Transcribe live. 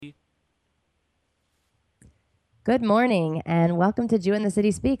Good morning, and welcome to Jew in the City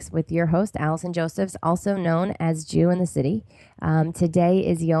Speaks with your host, Allison Josephs, also known as Jew in the City. Today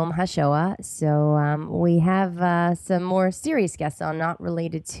is Yom HaShoah, so we have some more serious guests on, not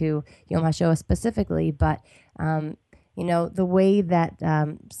related to Yom HaShoah specifically, but the way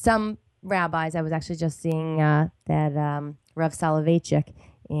that some rabbis, I was actually just seeing that Rav Soloveitchik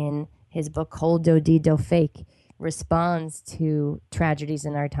in his book, Kol Dodi Do Fake, responds to tragedies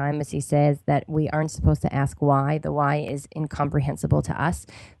in our time as he says that we aren't supposed to ask why. The why is incomprehensible to us,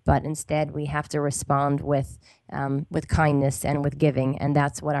 but instead we have to respond with kindness and with giving, and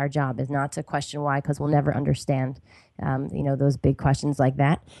that's what our job is, not to question why, because we'll never understand those big questions like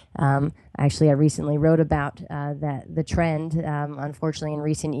that. Actually, I recently wrote about the trend, unfortunately, in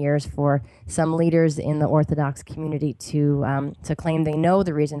recent years, for some leaders in the Orthodox community to claim they know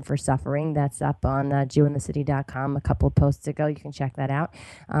the reason for suffering. That's up on JewInTheCity.com a couple of posts ago. You can check that out.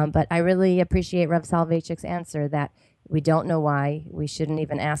 But I really appreciate Rev Soloveitchik's answer that we don't know why. We shouldn't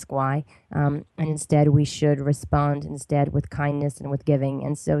even ask why. And instead, we should respond instead with kindness and with giving.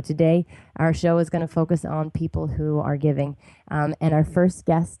 And so today, our show is going to focus on people who are giving. And our first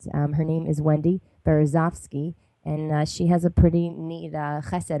guest, her name is Wendy Berezovsky, and she has a pretty neat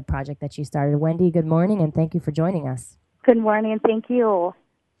chesed project that she started. Wendy, good morning, and thank you for joining us. Good morning. Thank you.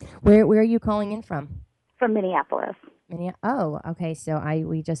 Where are you calling in from? From Minneapolis. Oh, okay. So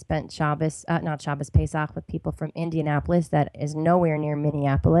we just spent not Shabbos, Pesach with people from Indianapolis. That is nowhere near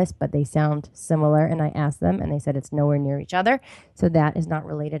Minneapolis, but they sound similar. And I asked them, and they said it's nowhere near each other. So that is not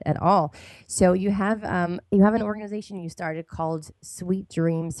related at all. So you have an organization you started called Sweet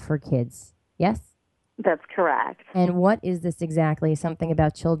Dreams for Kids. Yes? That's correct. And what is this exactly? Something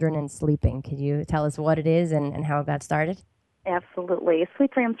about children and sleeping. Could you tell us what it is and how it got started? Absolutely.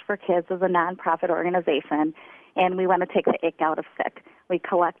 Sweet Dreams for Kids is a nonprofit organization, and we want to take the ick out of sick. We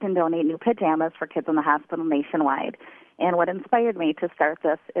collect and donate new pajamas for kids in the hospital nationwide. And what inspired me to start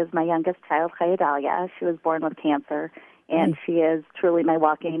this is my youngest child, Chayadalia. She was born with cancer, and she is truly my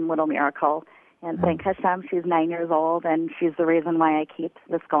walking little miracle. And thank Hashem, she's 9 years old, and she's the reason why I keep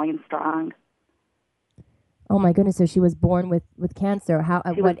this going strong. Oh my goodness! So she was born with cancer.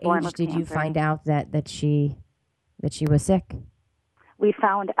 At what age did you cancer. find out that she was sick? We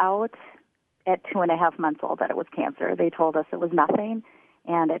found out at 2.5 months old that it was cancer. They told us it was nothing,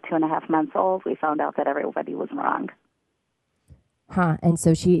 and at 2.5 months old, we found out that everybody was wrong. And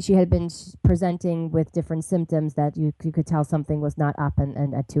so she had been presenting with different symptoms that you could tell something was not up,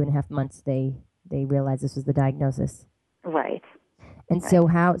 and at 2.5 months they realized this was the diagnosis. Right. And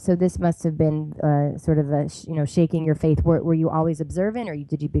so this must have been sort of shaking your faith. Were you always observant, or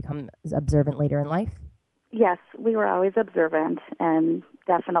did you become observant later in life? Yes, we were always observant, and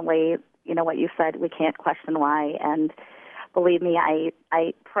definitely, what you said, we can't question why. And believe me,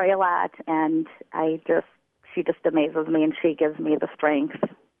 I pray a lot, and she just amazes me, and she gives me the strength.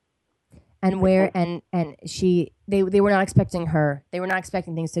 And they were not expecting her. They were not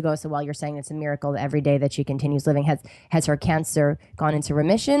expecting things to go so well. You're saying it's a miracle every day that she continues living. Has her cancer gone into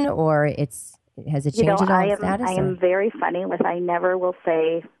remission, or has it changed at all in status? I am very funny with. I never will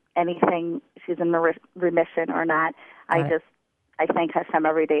say anything. She's in remission or not. I thank Hashem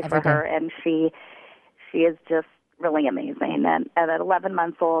every day for her, and she is just really amazing. And at 11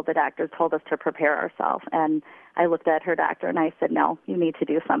 months old, the doctor told us to prepare ourselves, and I looked at her doctor and I said, "No, you need to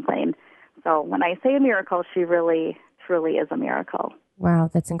do something." So when I say a miracle, she really, truly is a miracle. Wow,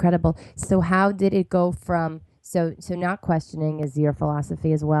 that's incredible. So how did it go from so not questioning is your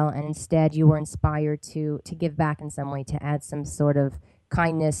philosophy as well, and instead you were inspired to give back in some way, to add some sort of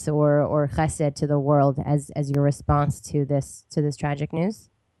kindness or chesed to the world as your response to this tragic news?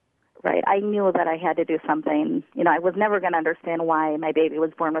 Right. I knew that I had to do something. I was never going to understand why my baby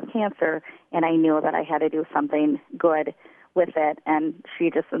was born with cancer, and I knew that I had to do something good with it, and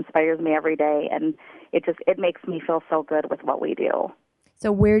she just inspires me every day, and it makes me feel so good with what we do.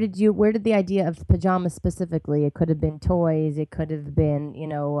 So where did the idea of pajamas specifically? It could have been toys, it could have been,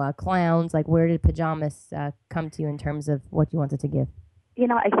 clowns. Like, where did pajamas come to you in terms of what you wanted to give?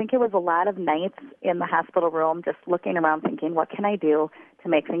 I think it was a lot of nights in the hospital room just looking around thinking, what can I do to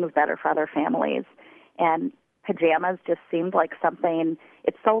make things better for other families? And pajamas just seemed like something,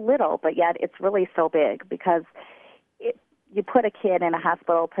 it's so little, but yet it's really so big, because you put a kid in a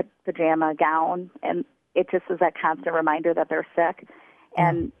hospital pajama gown, and it just is that constant reminder that they're sick.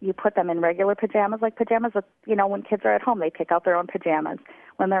 And you put them in regular pajamas, like pajamas, when kids are at home, they pick out their own pajamas.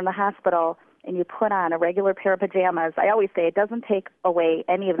 When they're in the hospital and you put on a regular pair of pajamas, I always say it doesn't take away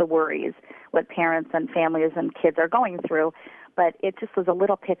any of the worries what parents and families and kids are going through, but it just was a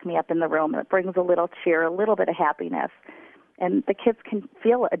little pick-me-up in the room. It brings a little cheer, a little bit of happiness, and the kids can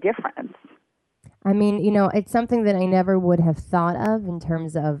feel a difference. I mean, it's something that I never would have thought of in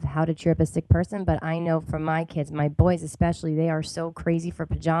terms of how to cheer up a sick person, but I know from my kids, my boys especially, they are so crazy for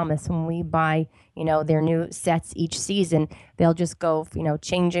pajamas. When we buy, their new sets each season, they'll just go,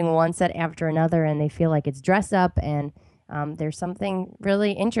 changing one set after another, and they feel like it's dress up. And there's something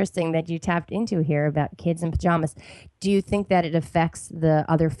really interesting that you tapped into here about kids in pajamas. Do you think that it affects the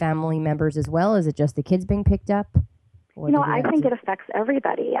other family members as well? Is it just the kids being picked up? Or do I they think do? it affects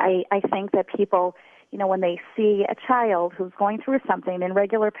everybody. I think that people, when they see a child who's going through something in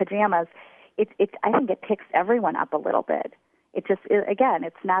regular pajamas, I think it picks everyone up a little bit. Again,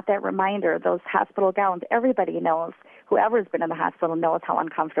 it's not that reminder, those hospital gowns, everybody knows, whoever's been in the hospital knows how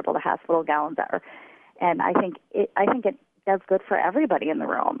uncomfortable the hospital gowns are. And I think it does good for everybody in the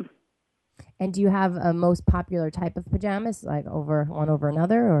room. And do you have a most popular type of pajamas, like over one over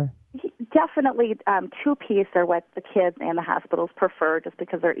another, or? Definitely, two-piece are what the kids and the hospitals prefer, just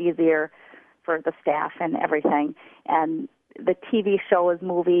because they're easier for the staff and everything. And the TV shows,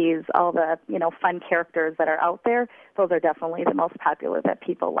 movies, all the fun characters that are out there, those are definitely the most popular that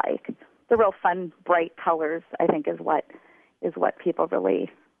people like. The real fun, bright colors, I think, is what people really,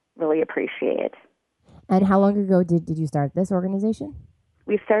 really appreciate. And how long ago did you start this organization?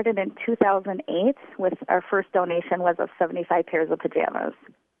 We started in 2008 with our first donation was of 75 pairs of pajamas.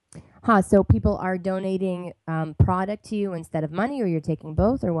 Huh, so people are donating product to you instead of money, or you're taking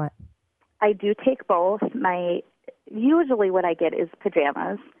both, or what? I do take both. Usually what I get is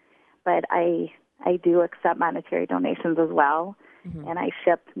pajamas, but I do accept monetary donations as well, and I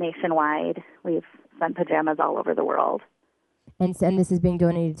ship nationwide. We've sent pajamas all over the world. And this is being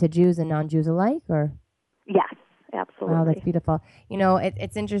donated to Jews and non-Jews alike, or? Yes, Wow, that's absolutely. beautiful.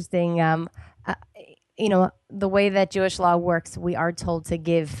 It's interesting. Uh, the way that Jewish law works, we are told to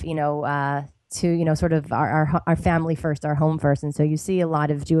give, to, sort of our family first, our home first. And so you see a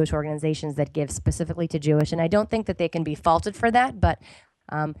lot of Jewish organizations that give specifically to Jewish. And I don't think that they can be faulted for that. But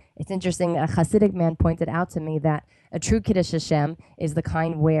it's interesting. A Hasidic man pointed out to me that a true Kiddush Hashem is the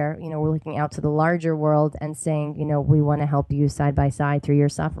kind where, we're looking out to the larger world and saying, we want to help you side by side through your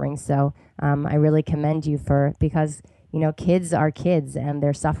suffering. So I really commend you because kids are kids and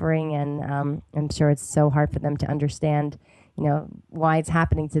they're suffering, and I'm sure it's so hard for them to understand, why it's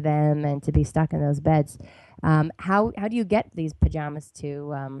happening to them and to be stuck in those beds. How do you get these pajamas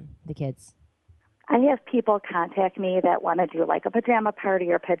to the kids? I have people contact me that want to do like a pajama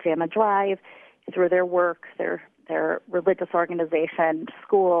party or pajama drive through their work, their religious organization,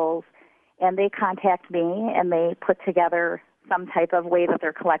 schools, and they contact me and they put together some type of way that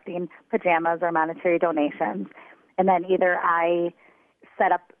they're collecting pajamas or monetary donations. And then either I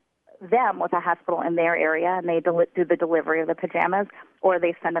set up them with a hospital in their area and they do the delivery of the pajamas, or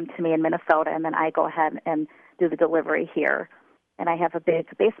they send them to me in Minnesota and then I go ahead and do the delivery here. And I have a big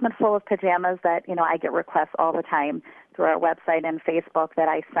basement full of pajamas that, I get requests all the time through our website and Facebook that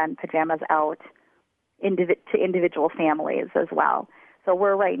I send pajamas out to individual families as well. So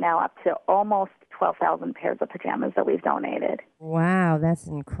we're right now up to almost 12,000 pairs of pajamas that we've donated. Wow, that's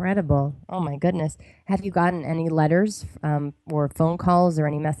incredible. Oh my goodness. Have you gotten any letters or phone calls or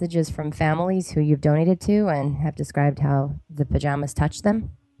any messages from families who you've donated to and have described how the pajamas touched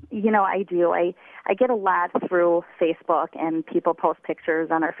them? I do. I get a lot through Facebook, and people post pictures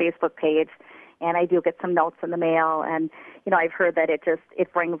on our Facebook page, and I do get some notes in the mail, and, I've heard that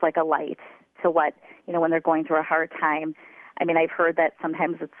it brings like a light to what, when they're going through a hard time. I mean, I've heard that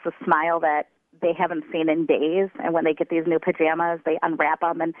sometimes it's the smile that they haven't seen in days, and when they get these new pajamas, they unwrap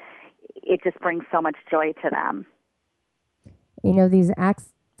them, and it just brings so much joy to them. These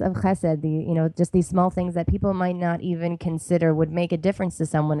acts of chesed, just these small things that people might not even consider would make a difference to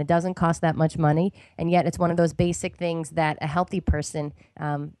someone. It doesn't cost that much money, and yet it's one of those basic things that a healthy person,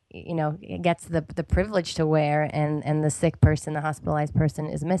 gets the privilege to wear, and the sick person, the hospitalized person,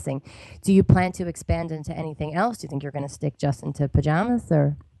 is missing. Do you plan to expand into anything else? Do you think you're going to stick just into pajamas,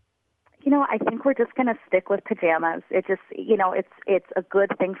 or? I think we're just going to stick with pajamas. It just, it's a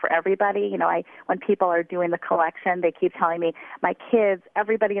good thing for everybody. When people are doing the collection, they keep telling me, my kids,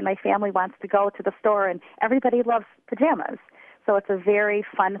 everybody in my family wants to go to the store, and everybody loves pajamas. So it's a very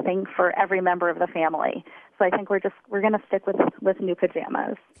fun thing for every member of the family. So I think we're going to stick with new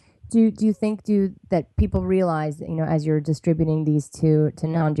pajamas. Do you think that people realize, as you're distributing these to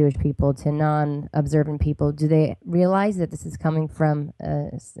non-Jewish people, to non-observant people, do they realize that this is coming from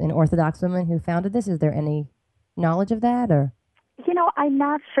an Orthodox woman who founded this? Is there any knowledge of that, or? I'm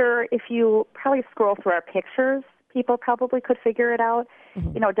not sure. If you probably scroll through our pictures, people probably could figure it out.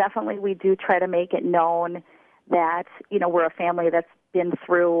 Mm-hmm. Definitely we do try to make it known that, we're a family that's been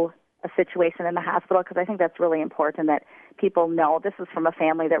through a situation in the hospital, because I think that's really important that people know this is from a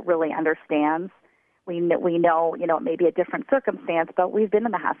family that really understands we know, it may be a different circumstance, but we've been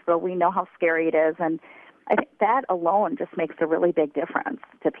in the hospital. We know how scary it is, and I think that alone just makes a really big difference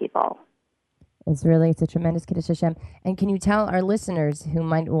to people. It's a tremendous Kiddush Hashem. And can you tell our listeners who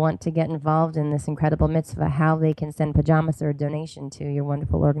might want to get involved in this incredible mitzvah how they can send pajamas or a donation to your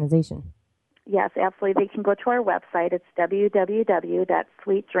wonderful organization? Yes, absolutely. They can go to our website. It's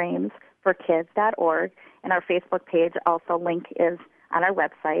www.sweetdreamsforkids.org, and our Facebook page also link is on our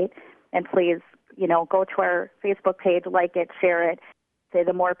website. And please, go to our Facebook page, like it, share it. Say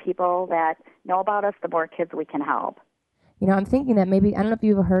the more people that know about us, the more kids we can help. I'm thinking that maybe, I don't know if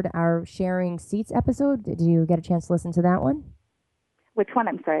you've heard our Sharing Seats episode. Did you get a chance to listen to that one? Which one?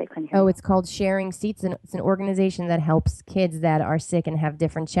 I'm sorry, I couldn't hear. Oh, it's called Sharing Seats, and it's an organization that helps kids that are sick and have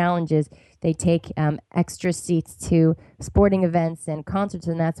different challenges. They take extra seats to sporting events and concerts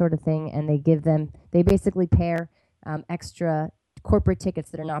and that sort of thing, and they basically pair extra corporate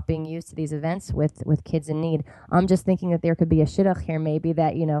tickets that are not being used to these events with kids in need. I'm just thinking that there could be a shidduch here, maybe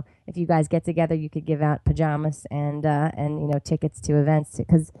that if you guys get together, you could give out pajamas and tickets to events,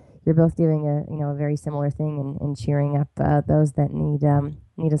 because you're both doing a very similar thing and cheering up those that need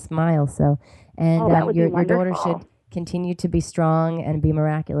a smile. So, and your daughter should continue to be strong and be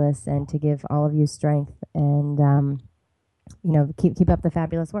miraculous, and to give all of you strength, and keep up the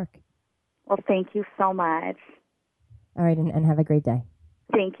fabulous work. Well, thank you so much. All right, and have a great day.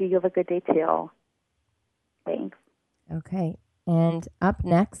 Thank you. You have a good day, too. Thanks. Okay, and up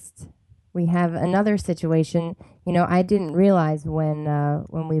next, we have another situation. I didn't realize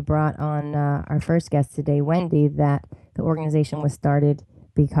when we brought on our first guest today, Wendy, that the organization was started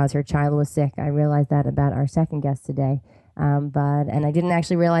because her child was sick. I realized that about our second guest today. And I didn't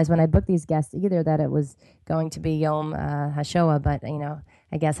actually realize when I booked these guests either that it was going to be Yom HaShoah, but,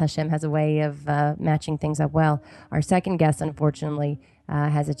 I guess Hashem has a way of matching things up well. Our second guest, unfortunately,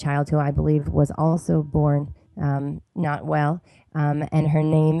 has a child who I believe was also born not well, and her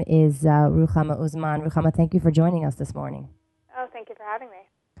name is Ruchama Uzan. Ruchama, thank you for joining us this morning. Oh, thank you for having me.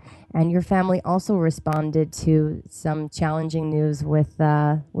 And your family also responded to some challenging news with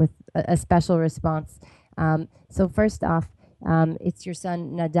a special response. So first off, it's your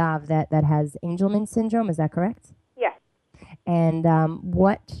son Nadav that has Angelman syndrome. Is that correct? Yes. And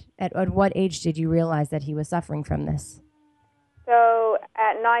at what age did you realize that he was suffering from this? So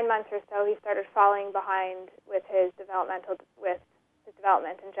at 9 months or so, he started falling behind with his development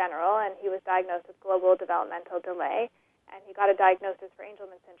in general, and he was diagnosed with global developmental delay, and he got a diagnosis for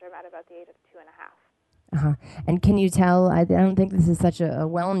Angelman syndrome at about the age of 2.5. And can you tell? I don't think this is such a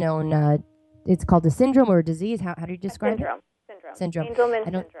well-known. It's called a syndrome or a disease. How do you describe it? Syndrome. Angelman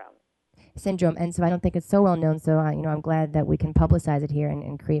syndrome. Syndrome, and so I don't think it's so well known. So I'm glad that we can publicize it here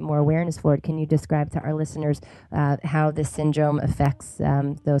and create more awareness for it. Can you describe to our listeners how this syndrome affects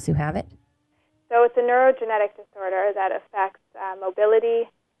those who have it? So it's a neurogenetic disorder that affects mobility.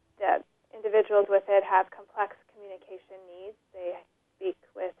 The individuals with it have complex communication needs. They speak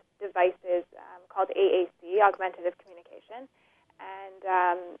with devices called AAC, augmentative communication, and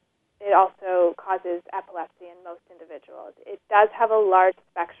it also causes epilepsy in most individuals. It does have a large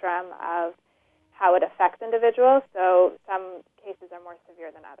spectrum of how it affects individuals, so some cases are more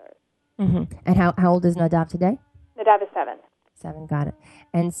severe than others. Mm-hmm. And how old is Nadav today? Nadav is 7. 7, got it.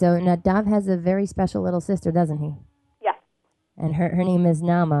 And so Nadav has a very special little sister, doesn't he? Yes. And her name is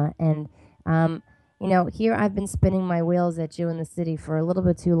Nama. And, here I've been spinning my wheels at you in the city for a little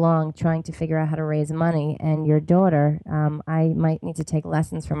bit too long, trying to figure out how to raise money. And your daughter, I might need to take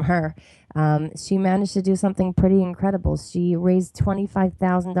lessons from her. She managed to do something pretty incredible. She raised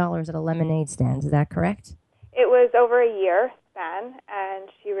 $25,000 at a lemonade stand. Is that correct? It was over a year span, and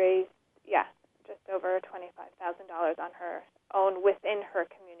she raised, just over $25,000 on her own within her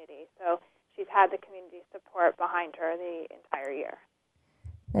community. So she's had the community support behind her the entire year.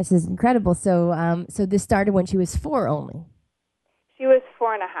 This is incredible. So this started when she was 4 only. She was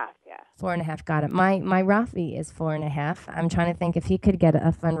 4.5, yeah. 4.5, got it. My Rafi is 4.5. I'm trying to think if he could get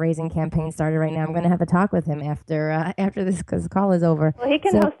a fundraising campaign started right now. I'm going to have a talk with him after this call is over. Well, he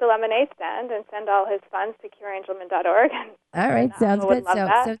can host a lemonade stand and send all his funds to cureangelman.org. All right, sounds good.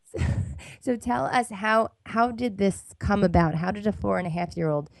 So tell us how did this come about? How did a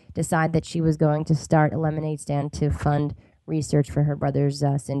 4.5-year-old decide that she was going to start a lemonade stand to fund research for her brother's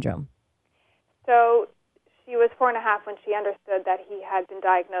syndrome? So she was 4.5 when she understood that he had been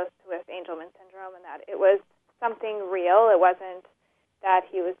diagnosed with Angelman syndrome and that it was something real. It wasn't that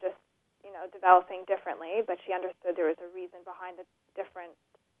he was just, developing differently, but she understood there was a reason behind the different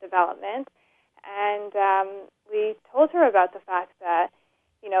development. And we told her about the fact that,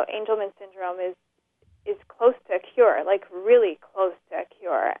 Angelman syndrome is close to a cure, like really close to a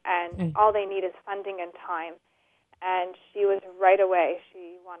cure. And Mm. all they need is funding and time. And she was right away.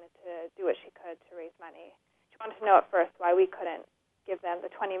 She wanted to do what she could to raise money. She wanted to know at first why we couldn't give them the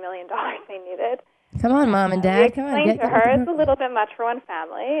 $20 million they needed. Come on, Mom and We Dad. Come on, explained to get her with it's a little bit much for one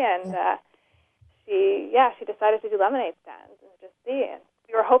family, and she decided to do lemonade stands and just see. And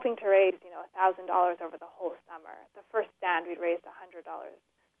we were hoping to raise, $1,000 over the whole summer. The first stand we'd raised $100.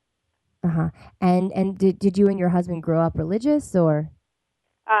 Uh-huh. And did you and your husband grow up religious, or?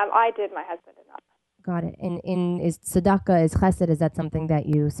 I did. My husband did not. Got it. And is tzedakah, is chesed, is that something that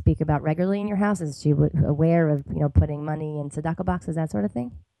you speak about regularly in your house? Is she aware of, putting money in tzedakah boxes, that sort of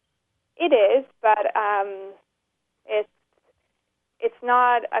thing? It is, but it's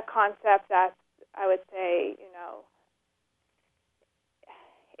not a concept that I would say,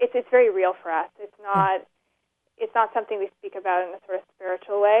 it's very real for us. It's not something we speak about in a sort of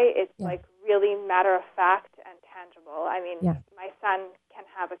spiritual way. It's like really matter of fact and tangible. I mean, my son can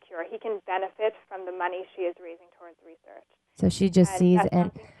have a cure. He can benefit from the money she is raising towards research. So she just sees,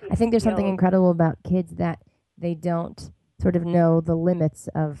 and I think there's something incredible about kids that they don't sort of know the limits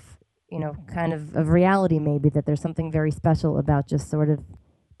of, kind of reality maybe, that there's something very special about just sort of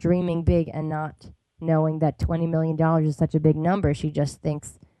dreaming big and not knowing that $20 million is such a big number. She just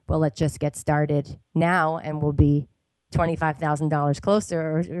thinks, well, let's just get started now and we'll be $25,000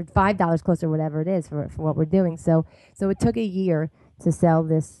 closer or $5 closer, whatever it is for what we're doing. So it took a year to sell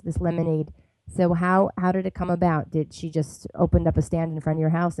this lemonade. So how did it come about? Did she just opened up a stand in front of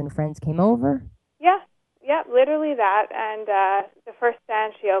your house and friends came over? Yeah, literally that. And the first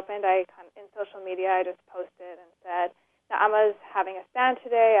stand she opened, in social media, I just posted and said, Na'ama's having a stand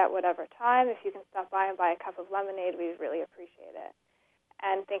today at whatever time. If you can stop by and buy a cup of lemonade, we'd really appreciate it.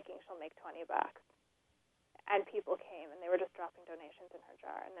 And thinking she'll make $20. And people came, and they were just dropping donations in her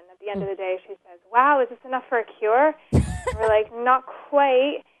jar. And then at the end of the day, she says, wow, is this enough for a cure? And we're like, not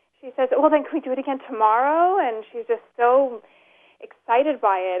quite. She says, well, then can we do it again tomorrow? And she's just so excited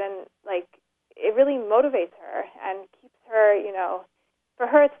by it, and, it really motivates her and keeps her, for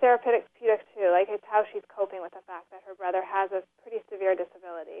her it's therapeutic too. It's how she's coping with the fact that her brother has a pretty severe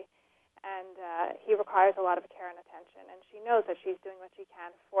disability, and he requires a lot of care and attention, and she knows that she's doing what she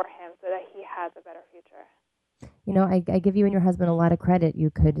can for him so that he has a better future. I give you and your husband a lot of credit. You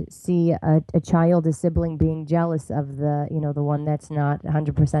could see a child, a sibling, being jealous of the one that's not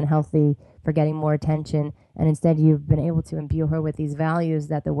 100% healthy for getting more attention, and instead you've been able to imbue her with these values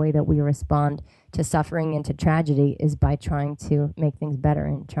that the way that we respond to suffering and to tragedy is by trying to make things better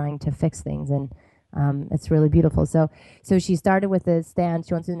and trying to fix things, and it's really beautiful. So she started with a stand.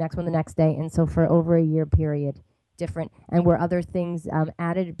 She went to the next one the next day, and so for over a year period, different. And were other things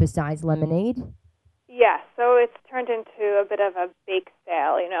added besides lemonade? Yeah, so it's turned into a bit of a bake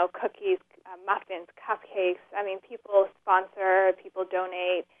sale, cookies, muffins, cupcakes. I mean, people sponsor, people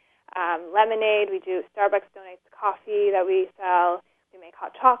donate. Lemonade, Starbucks donates coffee that we sell. We make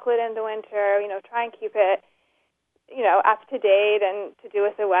hot chocolate in the winter, try and keep it, up to date and to do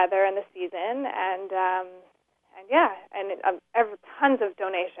with the weather and the season. And tons of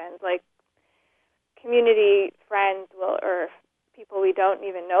donations, like community friends or people we don't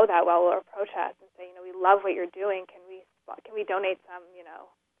even know that well will approach us and say, we love what you're doing. Can we donate some,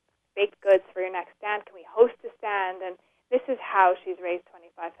 baked goods for your next stand? Can we host a stand? And this is how she's raised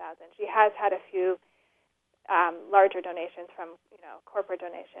 $25,000. She has had a few larger donations from, corporate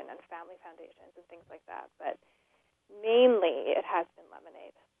donation and family foundations and things like that. But mainly it has been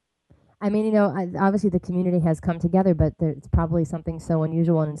lemonade. I mean, obviously the community has come together, but there's probably something so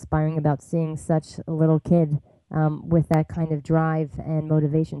unusual and inspiring about seeing such a little kid with that kind of drive and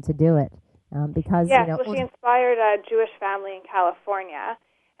motivation to do it. Because, she inspired a Jewish family in California,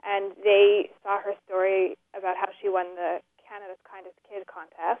 and they saw her story about how she won the Canada's Kindest Kid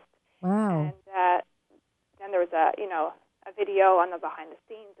contest. Wow. And then there was a video on the behind the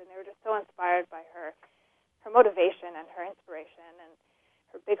scenes, and they were just so inspired by her motivation and her inspiration and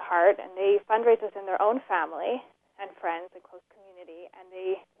her big heart, and they fundraise within their own family and friends and close community, and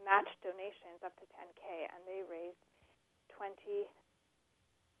they matched donations up to $10K, and they raised $21,000.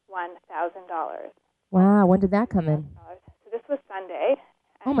 Wow, when did that come in? So this was Sunday.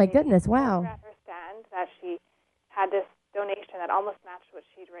 Oh my goodness, wow. At her stand that she had this donation that almost matched what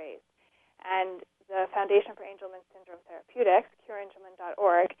she'd raised. And the Foundation for Angelman Syndrome Therapeutics,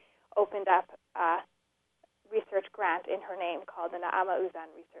 cureangelman.org, opened up a research grant in her name called the Na'ama Uzan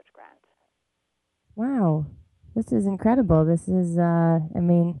Research Grant. Wow, this is incredible. This is,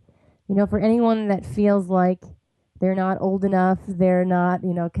 for anyone that feels like they're not old enough, they're not,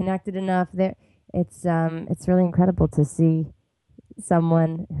 connected enough, it's really incredible to see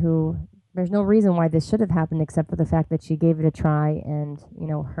someone who There's no reason why this should have happened except for the fact that she gave it a try, and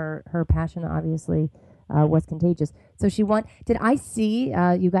her passion obviously was contagious. So she won. Did I see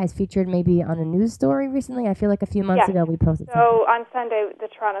you guys featured maybe on a news story recently? I feel like a few months Yes. ago we posted something. So on Sunday, the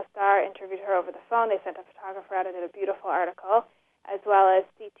Toronto Star interviewed her over the phone. They sent a photographer out and did a beautiful article, as well as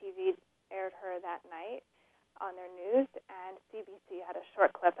CTV aired her that night on their news, and CBC had a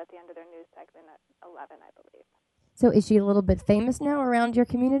short clip at the end of their news segment at 11, I believe. So is she a little bit famous now around your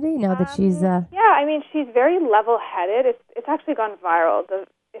community now that she's... Yeah, I mean, she's very level-headed. It's actually gone viral.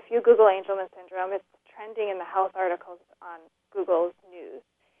 If you Google Angelman syndrome, it's trending in the health articles on Google's news.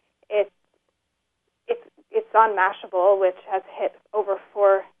 It's on Mashable, which has hit over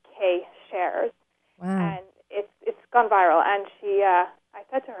 4K shares. Wow. And it's gone viral. And I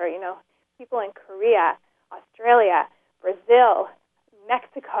said to her, people in Korea, Australia, Brazil,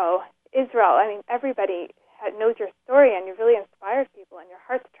 Mexico, Israel, I mean, everybody knows your story, and you've really inspired people, and your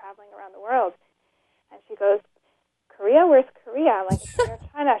heart's traveling around the world. And she goes, Korea? Where's Korea? I'm like, it's near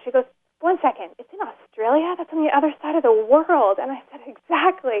China. She goes, 1 second, it's in Australia? That's on the other side of the world. And I said,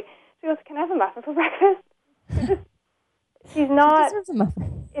 exactly. She goes, can I have a muffin for breakfast? She's not. She deserves a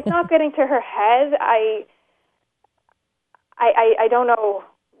muffin. It's not getting to her head. I don't know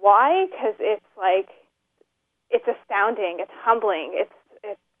why, because it's like, it's astounding. It's humbling. It's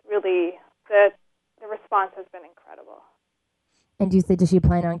really, the response has been incredible. And does she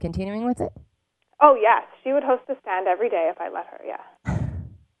plan on continuing with it? Oh, yes. She would host a stand every day if I let her, yeah.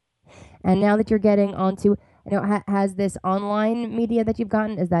 And now that you're getting onto, has this online media that you've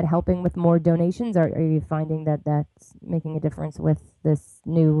gotten, is that helping with more donations, or are you finding that that's making a difference with this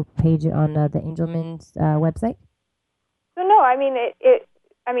new page on the Angelman's website? So no, I mean,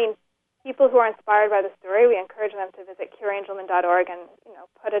 people who are inspired by the story, we encourage them to visit cureangelman.org and,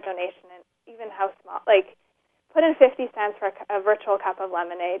 put a donation in, even how small, like put in 50 cents for a virtual cup of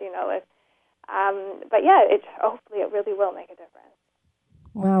lemonade, but yeah, hopefully it really will make a difference.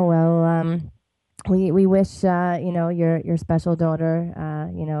 Wow, well, we wish, your special daughter,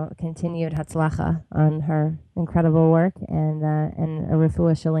 continued hatzlacha on her incredible work, and a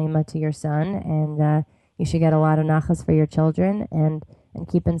refuah shalema to your son, and you should get a lot of nachas for your children, and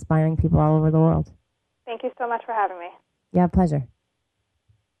keep inspiring people all over the world. Thank you so much for having me. Yeah, pleasure.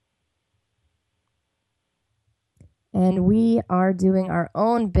 And we are doing our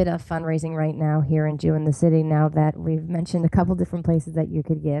own bit of fundraising right now here in Jew in the City, now that we've mentioned a couple different places that you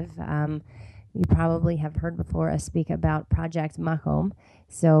could give. You probably have heard before us speak about Project Makom.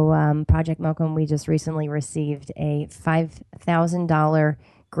 So Project Makom, we just recently received a $5,000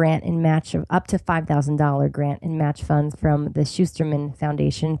 grant and match of up to $5,000 grant and match funds from the Schusterman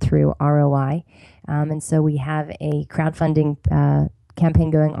Foundation through ROI. And so we have a crowdfunding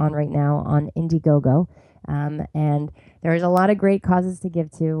campaign going on right now on Indiegogo. And there's a lot of great causes to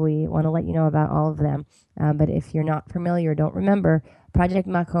give to. We want to let you know about all of them. But if you're not familiar, don't remember, Project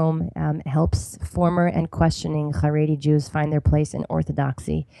Makom helps former and questioning Haredi Jews find their place in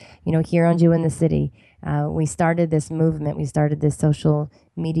Orthodoxy. Here on Jew in the City, we started this movement, we started this social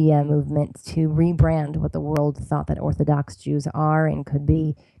media movement to rebrand what the world thought that Orthodox Jews are and could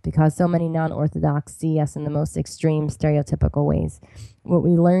be, because so many non-Orthodox see us in the most extreme, stereotypical ways. What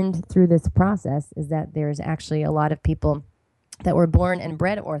we learned through this process is that there's actually a lot of people that were born and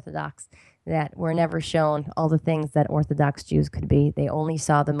bred Orthodox that were never shown all the things that Orthodox Jews could be. They only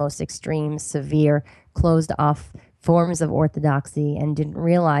saw the most extreme, severe, closed-off forms of Orthodoxy and didn't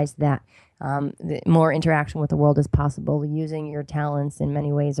realize that more interaction with the world is possible. Using your talents in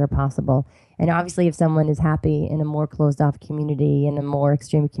many ways are possible. And obviously, if someone is happy in a more closed-off community, in a more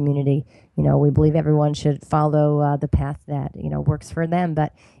extreme community, we believe everyone should follow the path that, works for them.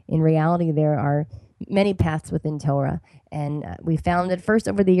 But in reality, there are many paths within Torah. And we found at first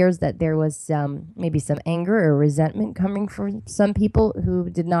over the years that there was maybe some anger or resentment coming from some people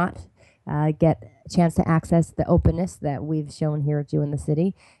who did not get a chance to access the openness that we've shown here at Jew in the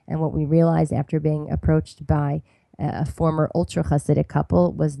City. And what we realized after being approached by a former ultra Hasidic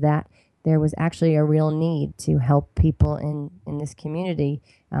couple was that there was actually a real need to help people in this community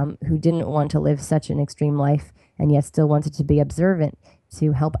who didn't want to live such an extreme life and yet still wanted to be observant,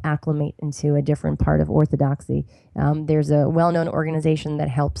 to help acclimate into a different part of Orthodoxy. There's a well-known organization that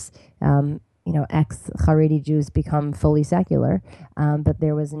helps ex-Haredi Jews become fully secular, but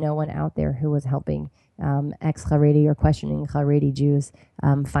there was no one out there who was helping ex-Haredi or questioning Haredi Jews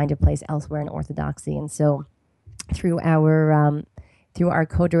find a place elsewhere in Orthodoxy. And so through our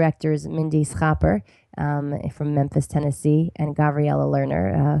co-directors, Mindy Schaper from Memphis, Tennessee, and Gabriella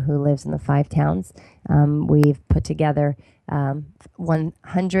Lerner, who lives in the Five Towns, We've put together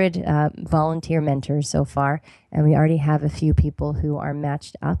 100 volunteer mentors so far, and we already have a few people who are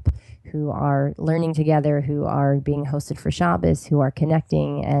matched up, who are learning together, who are being hosted for Shabbos, who are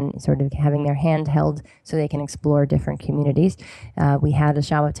connecting and sort of having their hand held so they can explore different communities. We had a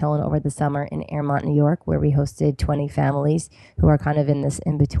Shabbaton over the summer in Airmont, New York, where we hosted 20 families who are kind of in this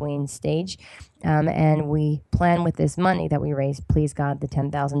in-between stage. And we plan with this money that we raise, please God, the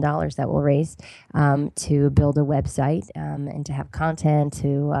 $10,000 that we'll raise, to build a website and to have content,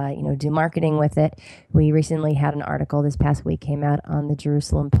 to do marketing with it. We recently had an article this past week came out on the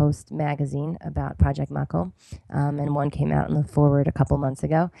Jerusalem Post magazine about Project Makom, and one came out in the Forward a couple months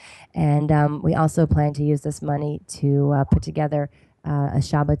ago. And we also plan to use this money to put together a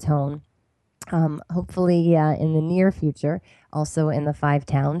Shabbaton, hopefully in the near future, also in the 5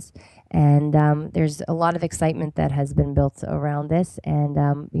 towns. And there's a lot of excitement that has been built around this. And,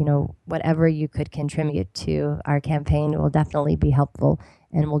 whatever you could contribute to our campaign will definitely be helpful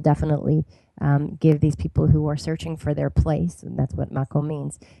and will definitely give these people who are searching for their place, and that's what Mako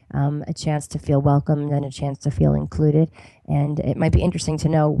means, a chance to feel welcomed and a chance to feel included. And it might be interesting to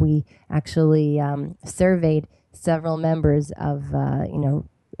know, we actually surveyed several members of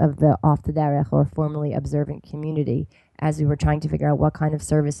the Off the Derech, or formerly observant community, as we were trying to figure out what kind of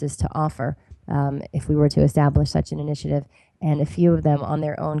services to offer if we were to establish such an initiative. And a few of them on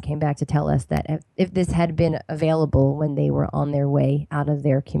their own came back to tell us that if this had been available when they were on their way out of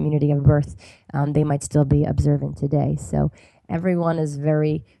their community of birth, they might still be observant today. So everyone is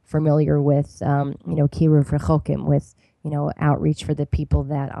very familiar with, Kiruv Rechokim, with outreach for the people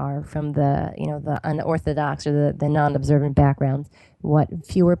that are from the, the unorthodox or the non-observant backgrounds. What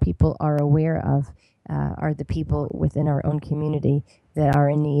fewer people are aware of are the people within our own community that are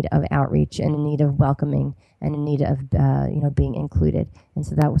in need of outreach and in need of welcoming and in need of, being included. And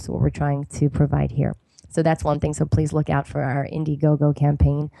so that was what we're trying to provide here. So that's one thing. So please look out for our Indiegogo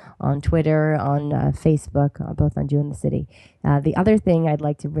campaign on Twitter, on Facebook, both on Jew in the City. The other thing I'd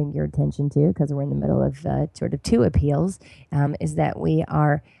like to bring your attention to, because we're in the middle of sort of 2 appeals, is that we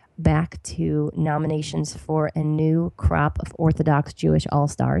are back to nominations for a new crop of Orthodox Jewish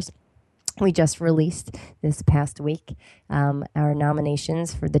All-Stars. We just released this past week our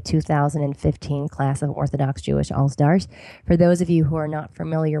nominations for the 2015 class of Orthodox Jewish All-Stars. For those of you who are not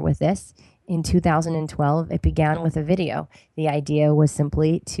familiar with this, in 2012, it began with a video. The idea was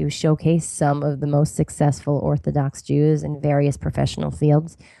simply to showcase some of the most successful Orthodox Jews in various professional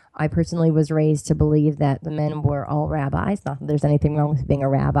fields. I personally was raised to believe that the men were all rabbis. Not that there's anything wrong with being a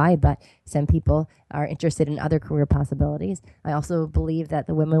rabbi, but some people are interested in other career possibilities. I also believe that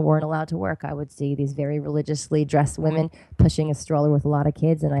the women weren't allowed to work. I would see these very religiously dressed women pushing a stroller with a lot of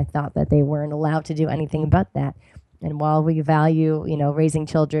kids, and I thought that they weren't allowed to do anything but that. And while we value, raising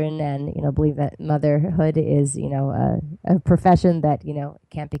children and, believe that motherhood is, a profession that,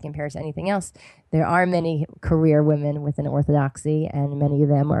 can't be compared to anything else, there are many career women within Orthodoxy, and many of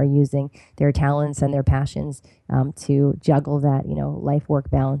them are using their talents and their passions to juggle that, life-work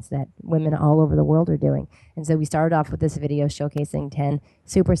balance that women all over the world are doing. And so we started off with this video showcasing 10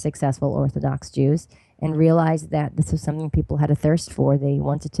 super successful Orthodox Jews, and realized that this was something people had a thirst for. They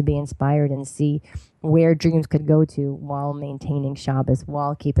wanted to be inspired and see where dreams could go to while maintaining Shabbos,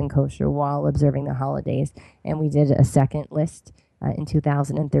 while keeping kosher, while observing the holidays. And we did a second list in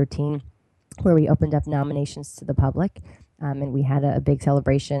 2013 where we opened up nominations to the public. And we had a big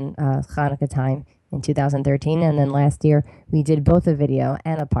celebration, Hanukkah time, in 2013. And then last year, we did both a video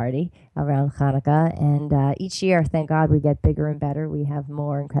and a party around Hanukkah. And each year, thank God, we get bigger and better. We have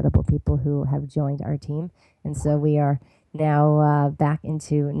more incredible people who have joined our team. And so we are now back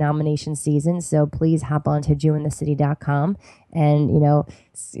into nomination season. So please hop on to jewinthecity.com and,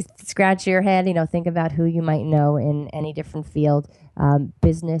 scratch your head, think about who you might know in any different field,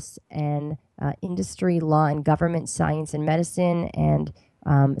 business and industry, law and government, science and medicine, and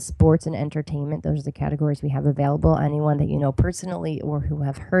sports and entertainment. Those are the categories we have available. Anyone that you know personally or who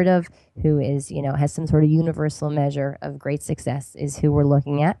have heard of, who is, has some sort of universal measure of great success is who we're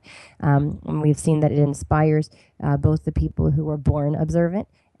looking at. And we've seen that it inspires both the people who were born observant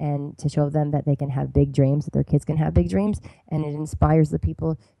and to show them that they can have big dreams, that their kids can have big dreams. And it inspires the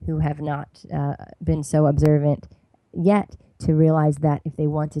people who have not been so observant yet to realize that if they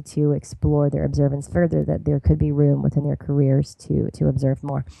wanted to explore their observance further, that there could be room within their careers to observe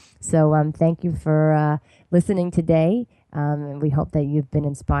more. So thank you for listening today. And we hope that you've been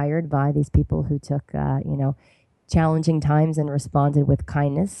inspired by these people who took, challenging times and responded with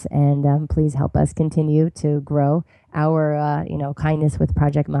kindness. And please help us continue to grow our, kindness with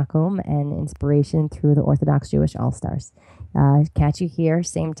Project Makom and inspiration through the Orthodox Jewish All-Stars. Catch you here,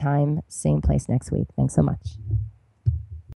 same time, same place next week. Thanks so much.